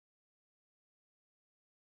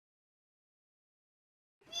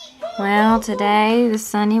Well, today the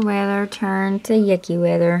sunny weather turned to yucky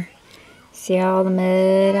weather. See all the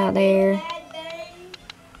mud out there?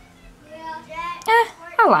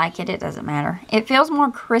 I like it. It doesn't matter. It feels more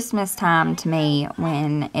Christmas time to me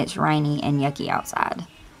when it's rainy and yucky outside.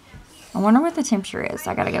 I wonder what the temperature is.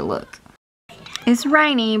 I gotta go look. It's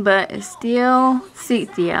rainy, but it's still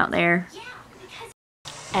 60 out there.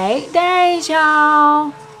 8 days,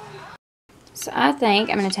 y'all. So I think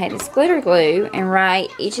I'm going to take this glitter glue and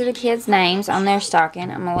write each of the kids' names on their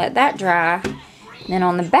stocking. I'm going to let that dry. Then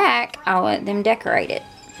on the back, I'll let them decorate it.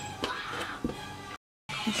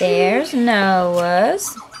 There's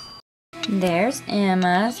Noah's. There's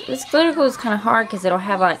Emma's. This glitter glue is kind of hard because it'll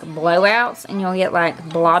have like blowouts and you'll get like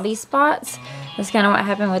blobby spots. That's kind of what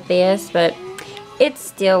happened with this, but it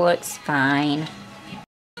still looks fine.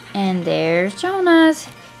 And there's Jonah's.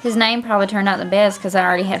 His name probably turned out the best because I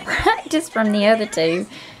already had practice from the other two.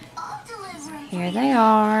 Here they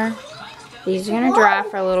are. These are going to dry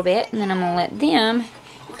for a little bit, and then I'm going to let them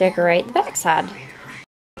decorate the backside.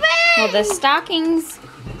 Well, the stockings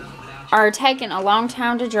are taking a long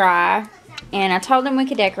time to dry, and I told them we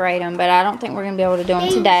could decorate them, but I don't think we're going to be able to do them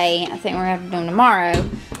today. I think we're going to have to do them tomorrow.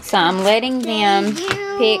 So I'm letting them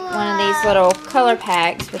pick one of these little color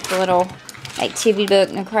packs with the little activity book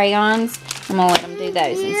and the crayons. I'm going to let them do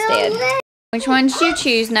those instead. Which one did you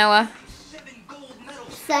choose, Noah?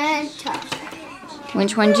 Santa.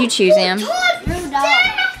 Which one did you choose, Em?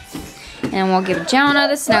 Rudolph. And we'll give Jonah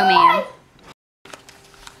the snowman.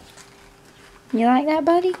 You like that,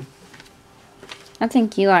 buddy? I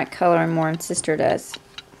think you like coloring more than Sister does.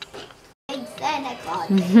 Big Santa Claus.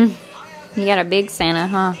 You got a big Santa,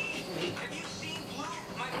 huh?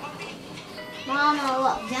 Mama,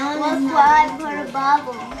 look what I put a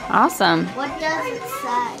bubble. Awesome. What does it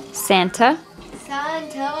say? Santa.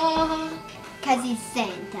 Santa. Because he's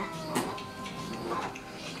Santa.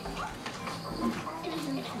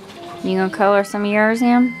 You gonna color some of yours,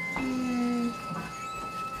 Em?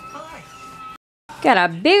 Got a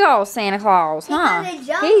big old Santa Claus, huh?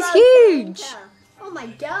 He's huge. Santa. Oh my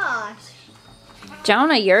gosh.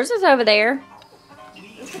 Jonah, yours is over there.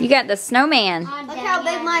 You got the snowman. Look how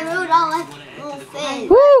big my Rudolph will fit.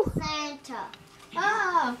 Woo! Santa.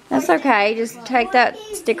 Oh. That's okay. Just take that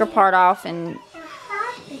sticker part off and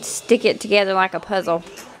stick it together like a puzzle.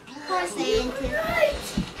 Poor Santa.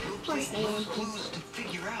 Poor Santa.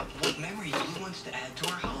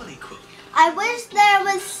 I wish there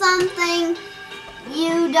was something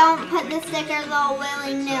you don't put the stickers all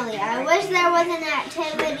willy-nilly. I wish there was an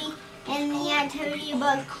activity in the activity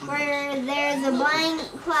book where there's a blank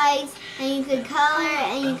place and you could color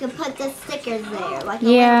and you could put the stickers there, like a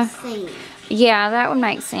little scene. Yeah, that would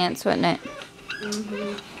make sense, wouldn't it?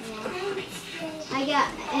 I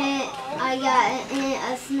got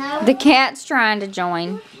a snow. The cat's trying to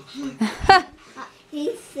join.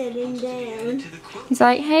 He's sitting down. He's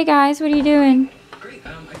like, hey guys, what are you doing? Great,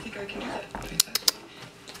 I think I can do that.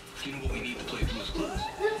 Do you know what we need to play Blue's Clues?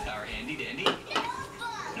 Our handy dandy.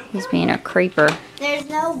 He's being a creeper. There's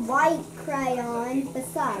no white crayon.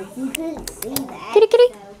 Besides, you couldn't see that. Kitty,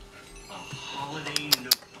 kitty. A holiday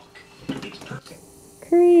notebook. It's perfect.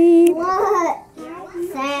 Creep. What?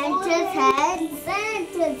 Santa's head?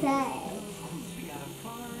 Santa's head.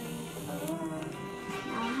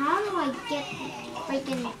 Now how do I get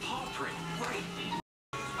freaking...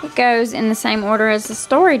 It goes in the same order as the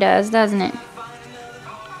story does, doesn't it?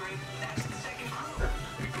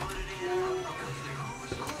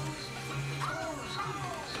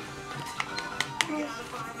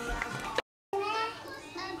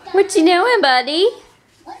 What you doing, buddy?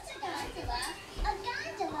 What's a gondola? A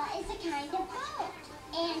gondola is a kind of boat.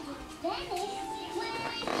 And Venice, where you want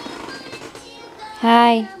to go.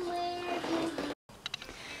 Hi.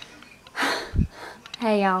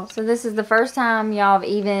 Hey y'all, so this is the first time y'all have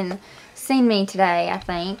even seen me today, I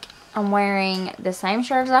think. I'm wearing the same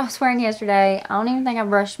shirt as I was wearing yesterday. I don't even think I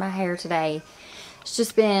brushed my hair today. It's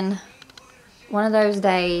just been one of those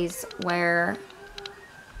days where,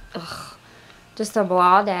 just a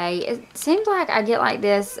blah day. It seems like I get like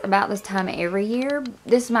this about this time every year.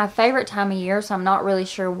 This is my favorite time of year, so I'm not really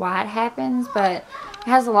sure why it happens, but it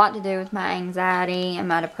has a lot to do with my anxiety and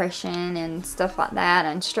my depression and stuff like that,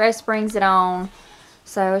 and stress brings it on.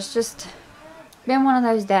 So it's just been one of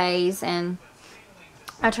those days, and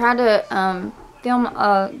I tried to film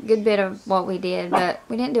a good bit of what we did, but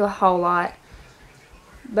we didn't do a whole lot.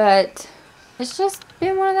 But it's just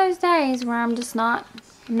been one of those days where I'm just not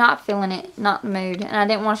feeling it, not in the mood, and I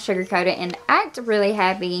didn't want to sugarcoat it and act really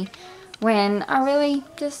happy when I really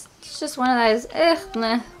it's just one of those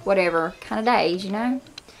nah, whatever kind of days, you know.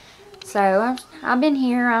 So I've been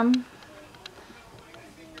here. I'm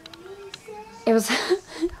it was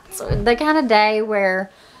the kind of day where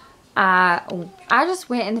I just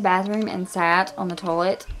went in the bathroom and sat on the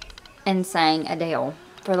toilet and sang Adele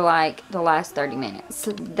for like the last 30 minutes.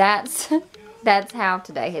 That's how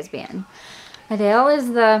today has been. Adele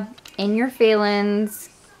is the in your feelings,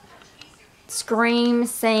 scream,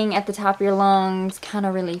 sing at the top of your lungs, kind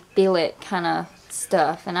of really feel it kind of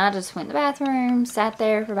stuff. And I just went to the bathroom, sat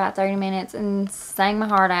there for about 30 minutes and sang my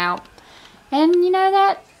heart out. And you know,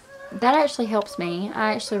 that actually helps me.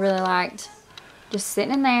 I actually really liked just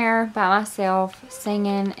sitting in there by myself,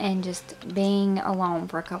 singing and just being alone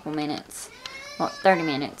for a couple minutes. Well, 30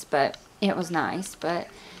 minutes, but it was nice. But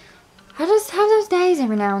I just have those days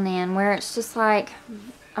every now and then where it's just like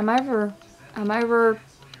I'm over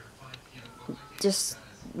just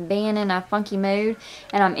being in a funky mood,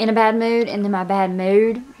 and I'm in a bad mood, and then my bad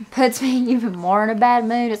mood puts me even more in a bad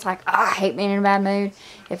mood. It's like, oh, I hate being in a bad mood,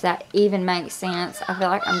 if that even makes sense. I feel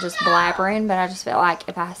like I'm just blabbering, but I just felt like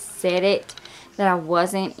if I said it that I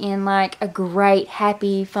wasn't in like a great,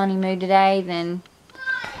 happy, funny mood today, then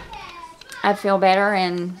I'd feel better.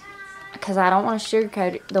 And because I don't want to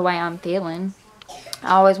sugarcoat the way I'm feeling,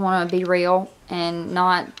 I always want to be real and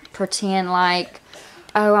not pretend like,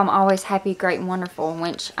 oh, I'm always happy, great, and wonderful,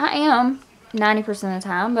 which I am 90% of the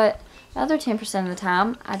time, but the other 10% of the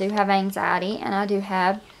time, I do have anxiety, and I do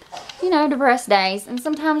have, you know, depressed days, and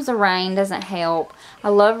sometimes the rain doesn't help. I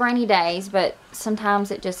love rainy days, but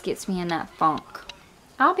sometimes it just gets me in that funk.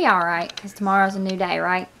 I'll be alright, because tomorrow's a new day,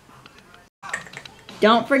 right?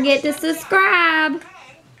 Don't forget to subscribe!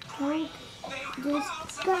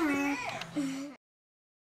 Subscribe.